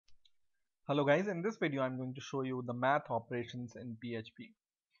Hello guys, in this video I'm going to show you the math operations in PHP.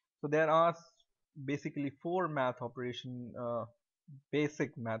 So there are basically four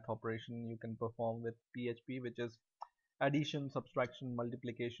basic math operation you can perform with PHP, which is addition, subtraction,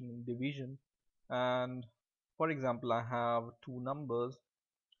 multiplication, and division. And for example, I have two numbers.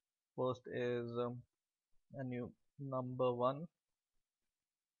 First is a new number one,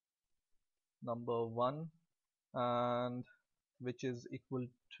 and which is equal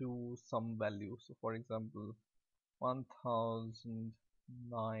to some value. So for example,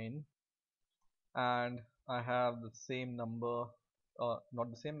 1009, and I have the same number, not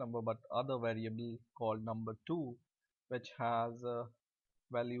the same number but other variable called number 2, which has a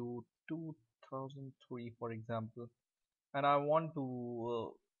value 2003 for example, and I want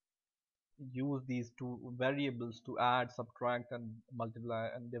to use these two variables to add, subtract, and multiply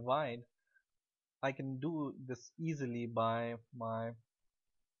and divide. I can do this easily by my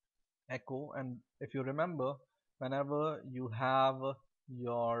echo. And if you remember, whenever you have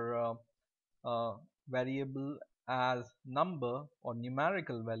your uh, variable as number or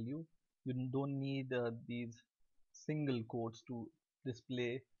numerical value, you don't need these single quotes to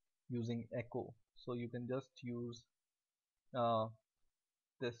display using echo. So you can just use uh,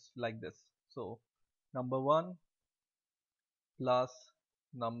 this like this. So number 1 plus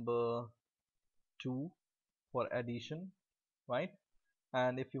number 2 for addition, right?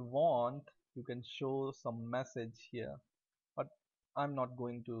 And if you want, you can show some message here, but I'm not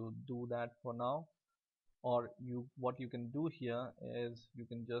going to do that for now. Or what you can do here is you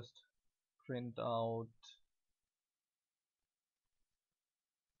can just print out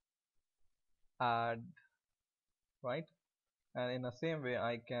add, right? And in the same way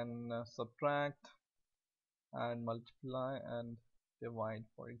I can subtract and multiply and divide,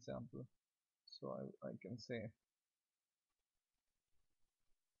 for example. So I can say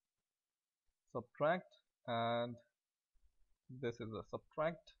subtract, and this is a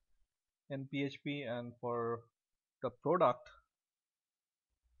subtract in PHP. And for the product,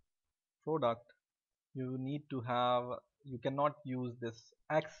 you need to have, you cannot use this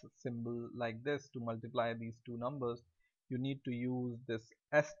X symbol like this to multiply these two numbers. You need to use this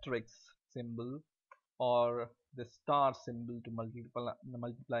asterisk symbol or the star symbol to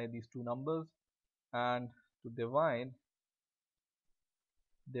multiply these two numbers. And to divide,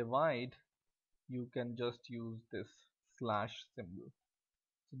 you can just use this slash symbol.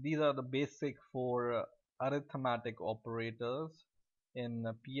 So these are the basic four arithmetic operators in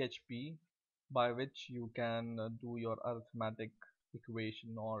PHP by which you can do your arithmetic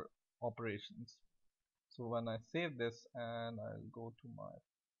equation or operations. So when I save this and I'll go to my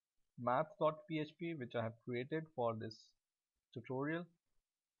math.php, which I have created for this tutorial,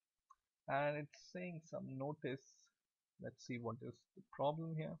 and it's saying some notice. Let's see what is the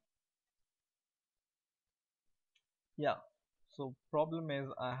problem here. Yeah, so problem is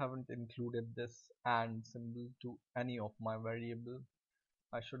I haven't included this and symbol to any of my variable.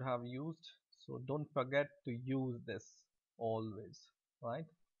 I should have used, so don't forget to use this always, right?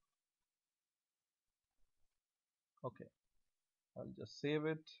 Okay, I'll just save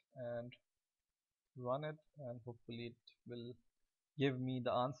it and run it, and hopefully it will give me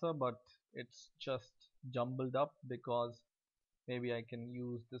the answer, but it's just jumbled up because maybe I can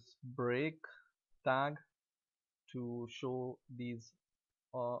use this break tag to show these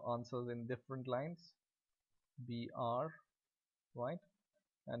answers in different lines, br, right?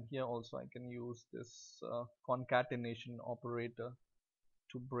 And here also I can use this concatenation operator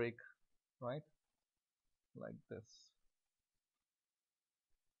to break, right, like this.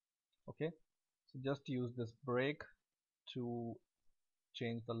 Okay, so just use this break to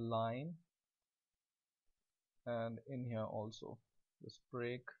change the line, and in here also this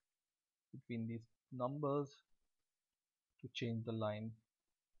break between these numbers to change the line.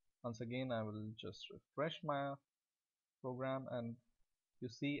 Once again I will just refresh my program, and you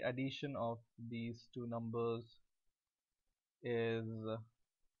see addition of these two numbers is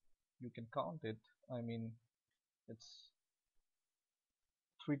you can count it, I mean it's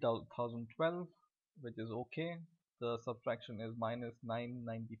 3012, which is okay. The subtraction is minus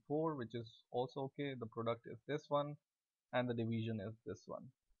 994, which is also okay. The product is this one, and the division is this one.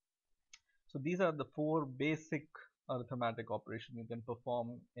 So these are the four basic arithmetic operation you can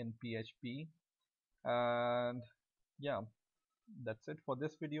perform in PHP. And yeah, that's it for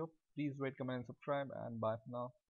this video. Please rate, comment, and subscribe, and bye for now.